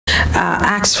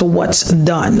asks for what's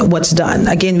done.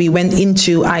 Again, we went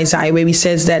into Isaiah where he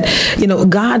says that,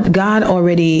 God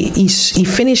already, he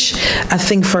finished a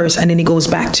thing first, and then he goes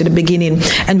back to the beginning.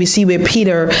 And we see where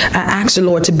Peter asks the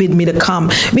Lord to bid me to come.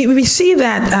 We see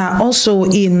that also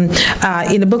in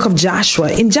the book of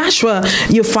Joshua. In Joshua,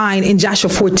 you find in Joshua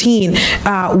 14,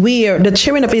 where the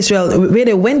children of Israel, where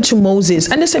they went to Moses,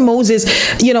 and they say, Moses,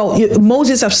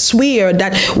 Moses have swear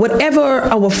that whatever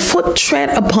our foot tread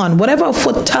upon, whatever our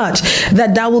foot touch,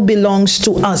 that will belongs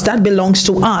to us. That belongs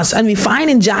to us. And we find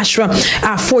in Joshua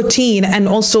 14, and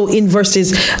also in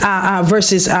verses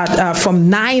from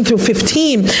 9 through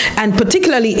 15, and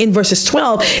particularly in verses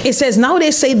 12, it says, now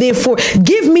they say, therefore,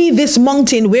 give me this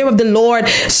mountain whereof the Lord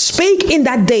spake in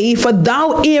that day, for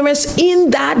thou hearest in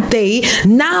that day.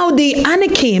 Now the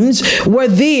Anakims were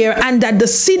there, and that the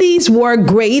cities were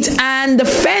great, and the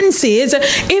fences,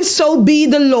 if so be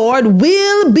the Lord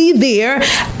will be there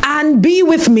and be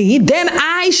with me, then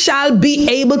I shall be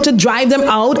able to drive them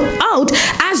out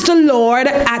as the Lord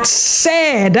had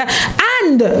said.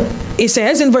 And it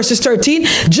says in verses 13,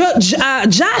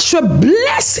 Joshua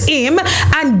blessed him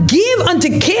and give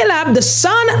unto Caleb the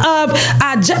son of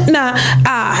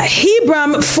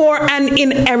Hebron for an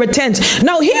inheritance.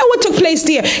 Now here what took place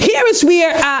there. Here is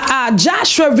where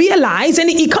Joshua realized, and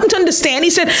he come to understand.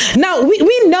 He said, now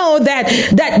we know that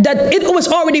it was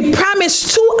already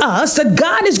promised to us that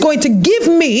God is going to give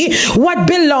me what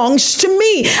belongs to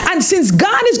me. And since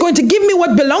God is going to give me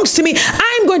what belongs to me,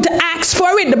 I'm going to ask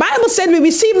for it. The Bible said we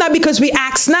receive not because we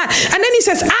ask not. And then he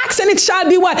says, ask and it shall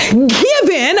be what?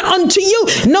 Given unto you.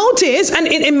 Notice, and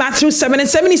in Matthew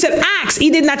 7:7, he said, ask. He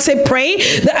did not say pray.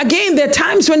 Again, there are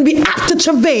times when we have to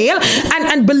travail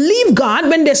and believe God,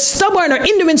 when there's stubborn or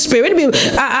ignorant spirit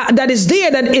that is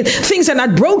there, things are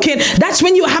not broken. That's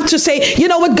when you have to say, you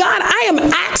know what, God, I am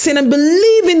asking and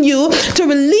believing you to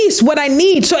release what I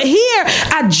need. So here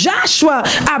Joshua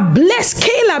blessed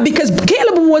Caleb, because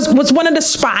Caleb was one of the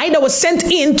spies that was sent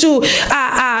in to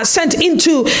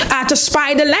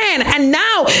spy the land. And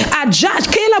now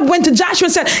Caleb went to Joshua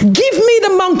and said, give me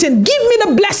the mountain, give me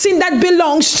the blessing that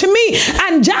belongs to me.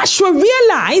 And Joshua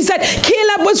realized that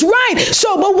Caleb was right.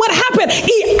 So, but what happened?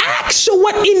 He asked for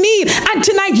what he need. And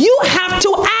tonight you have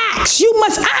to ask. You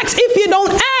must ask. If you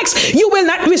don't ask, you will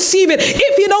not receive it.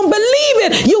 If you don't believe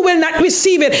it, you will not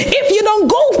receive it. If you don't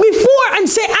go before and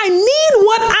say, I need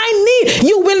what I need,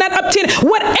 you will not obtain it.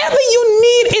 Whatever you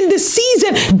need in this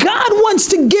season, God wants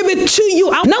to give it to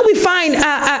you. Now we find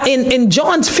in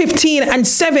John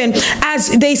 15:7,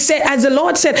 as the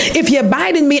Lord said, if you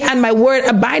abide in me and my word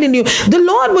abide in you, the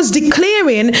Lord was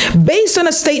declaring based on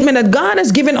a statement that God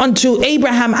has given unto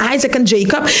Abraham, Isaac, and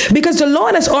Jacob, because the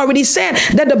Lord has already said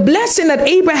that the blessing that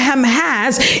Abraham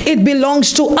has, it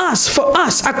belongs to us, for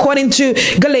us, according to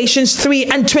Galatians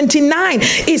 3:29.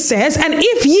 It says, and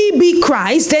if ye be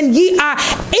Christ, then ye are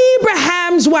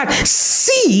Abraham's what?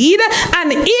 Seed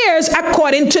and heirs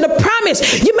according to the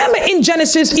promise. You remember in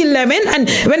Genesis 11, and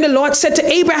when the Lord said to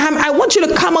Abraham, I want you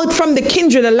to come out from the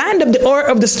kindred, the land of the Ur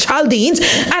of the Chaldeans,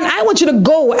 and I want you to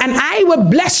go, and I will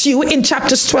bless you, in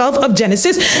chapters 12 of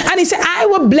Genesis. And he said, I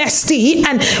will bless thee,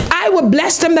 and I will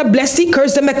bless them that bless thee,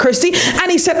 curse them that curse thee.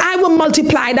 And he said, I will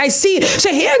multiply thy seed. So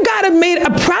here God had made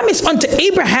a promise unto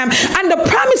Abraham, and the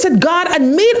promise that God had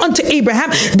made unto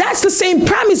Abraham, that's the same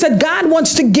promise that God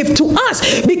wants to give to us.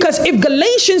 Because if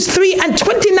Galatians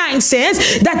 3:29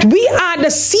 says that we are the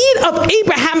seed of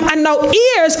Abraham and now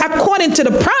heirs according to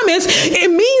the promise, it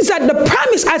means that the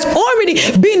promise has already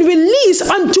been released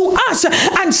unto us.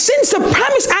 And since the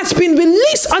promise has been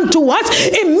released unto us,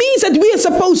 it means that we are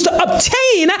supposed to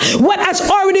obtain what has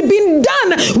already been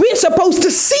done. We are supposed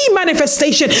to see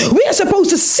manifestation. We are supposed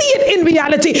to see it in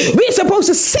reality. We are supposed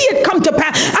to see it come to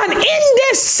pass. And in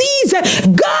this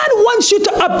season, God wants you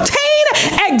to obtain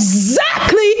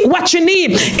exactly what you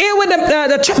need. Here with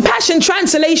the Passion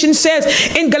Translation says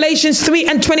in Galatians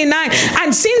 3:29,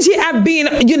 and since you have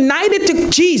been united to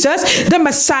Jesus, the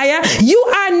Messiah, you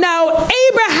are now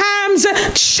Abraham's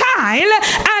child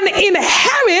and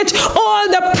inherit all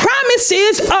the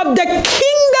promises of the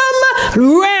kingdom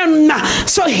realm.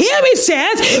 So here it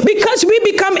says, because we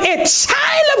become a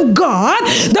child of God,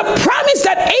 the promise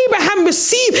that Abraham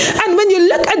received. And when you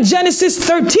look at Genesis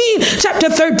 13, chapter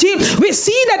 13, we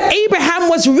see that Abraham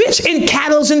was rich in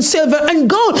cattle and silver and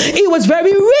gold. He was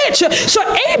very rich. So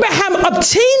Abraham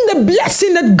obtained the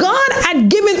blessing that God had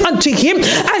given unto him,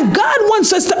 and God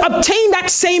wants us to obtain that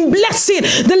same blessing.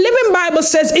 The Living Bible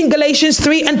says in Galatians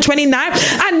 3:29,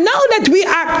 and now that we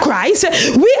are Christ,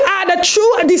 we are the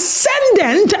true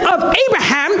descendant of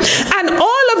Abraham, and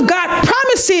all of God's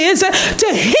promises to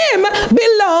him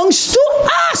belongs to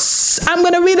us. I'm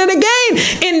going to read it again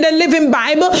in the Living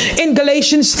Bible in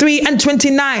Galatians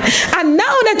 3:29. And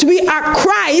now that we are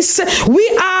Christ, we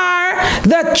are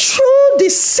the true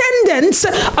descendants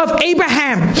of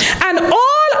Abraham. And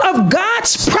all of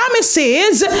God's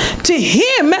promises to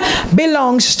him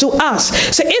belongs to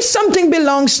us. So if something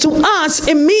belongs to us,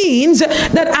 it means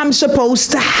that I'm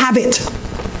supposed to have it.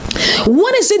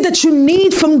 What is it that you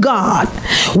need from God?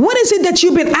 What is it that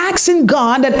you've been asking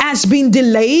God that has been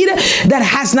delayed, that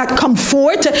has not come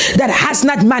forth, that has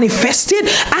not manifested?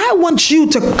 I want you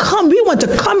to come. We want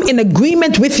to come in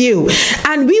agreement with you.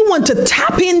 And we want to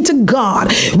tap into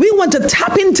God. We want to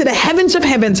tap into the heavens of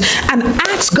heavens and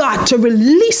ask God to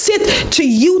release it to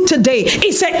you today.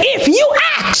 He said, if you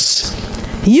ask,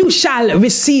 you shall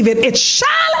receive it. It shall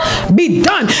be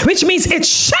done, which means it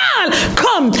shall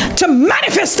come to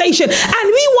manifestation. And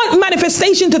we want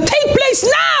manifestation to take place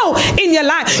now in your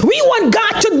life. We want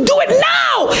God to do it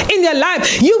now in your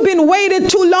life. You've been waiting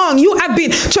too long. You have been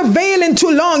travailing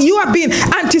too long. You have been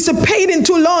anticipating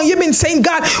too long. You've been saying,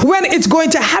 God, when it's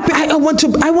going to happen? I want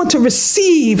to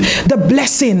receive the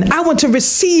blessing. I want to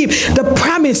receive the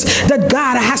promise that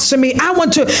God has for me. I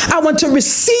want to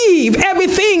receive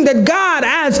everything that God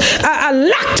has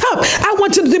locked up. I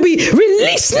want it to be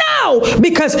released now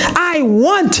because I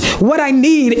want what I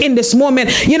need in this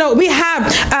moment. You know, we have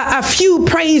a few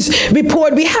praise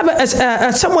report. We have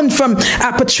someone from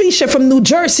Patricia from New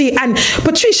Jersey, and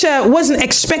Patricia wasn't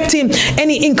expecting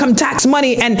any income tax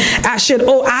money, and should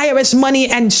owe IRS money,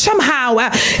 and somehow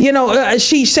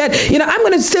she said, I'm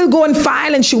going to still go and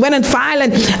file, and she went and filed,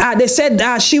 and they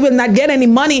said she will not get any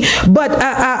money. But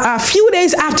a few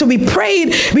days after we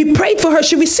prayed for her,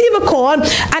 she received a call,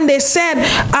 and they said,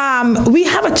 we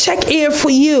have a check here for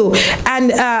you.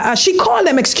 And she called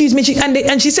them, excuse me,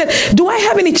 and she said, do I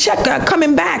have any check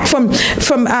coming back from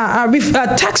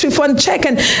a tax refund check?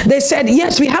 And they said,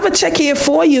 yes, we have a check here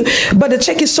for you, but the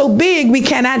check is so big we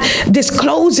cannot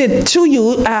disclose it to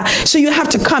you, so you have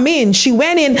to come in. She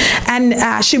went in,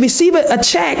 and she received a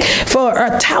check for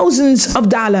thousands of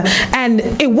dollars, and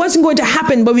it wasn't going to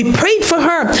happen, but we prayed for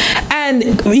her,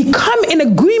 and we come in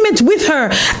agreement with her,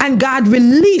 and God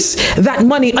released that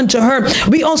money unto her.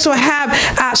 We also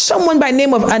have someone by the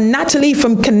name of Natalie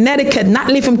from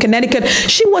Connecticut.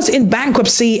 She was in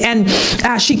bankruptcy, and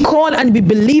she called, and we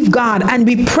believed God, and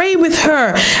we prayed with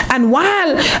her. And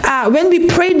when we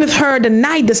prayed with her the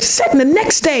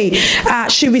next day,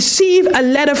 she received a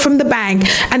letter from the bank,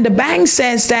 and the bank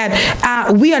says that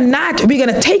we're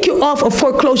going to take you off of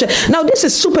foreclosure. Now, this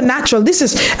is supernatural. This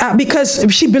is because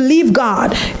she believed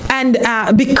God, and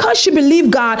because she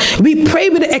believed God, we pray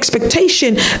with the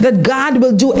expectation that God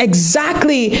will do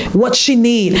exactly what she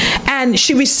needs. And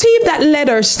she received that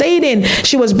letter stating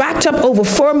she was backed up over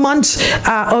 4 months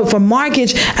of a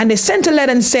mortgage, and they sent a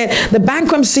letter and said the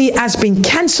bankruptcy has been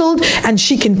canceled and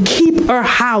she can keep her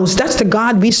house. That's the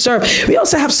God we serve. We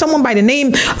also have someone by the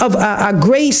name of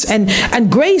Grace, and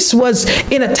Grace was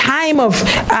in a time of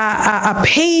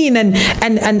pain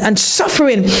and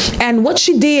suffering. And what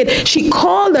she did, she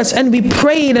called us, and we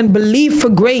prayed and believed for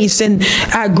Grace. And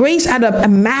Grace had a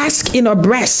mask in her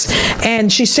breast,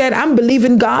 and she said, I'm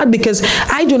believing God because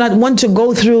I do not want to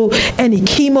go through any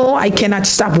chemo. I cannot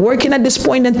stop working at this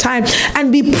point in time.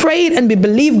 And we prayed and we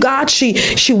believed God.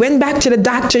 She went back to the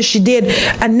doctor. She did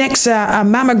a next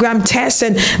mammogram test,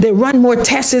 and they run more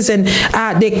tests, and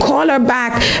they call her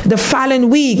back the following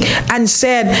week and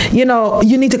said,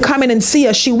 you need to come in and see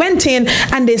her. She went in,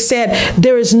 and they said,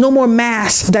 there is no more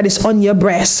mass that is on your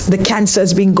breast. The cancer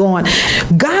has been gone.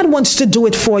 God wants to do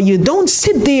it for you. Don't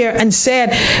sit there and say,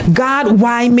 God,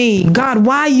 why me? God,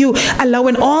 why are you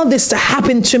allowing all this to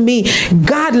happen to me?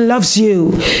 God loves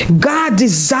you. God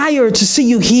desires to see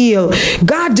you heal.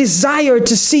 God desires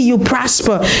to see you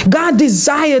prosper. God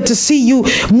desires to see you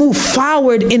move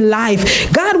forward in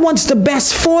life. God wants the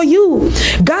best for you.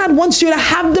 God wants you to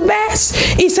have the best.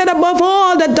 He said, above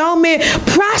all, that thou may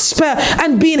prosper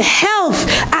and be in health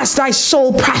as thy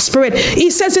soul prospereth. He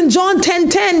says in John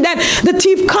 10:10 that the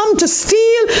thief come to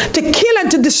steal, to kill,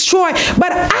 and to destroy,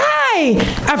 but I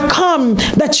have come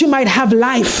that you might have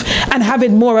life and have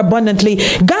it more abundantly.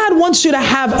 God wants you to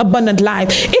have abundant life.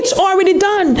 It's already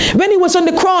done. When he was on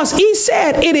the cross, he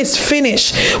said, it is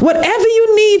finished. Whatever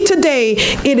you need today,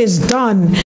 it is done.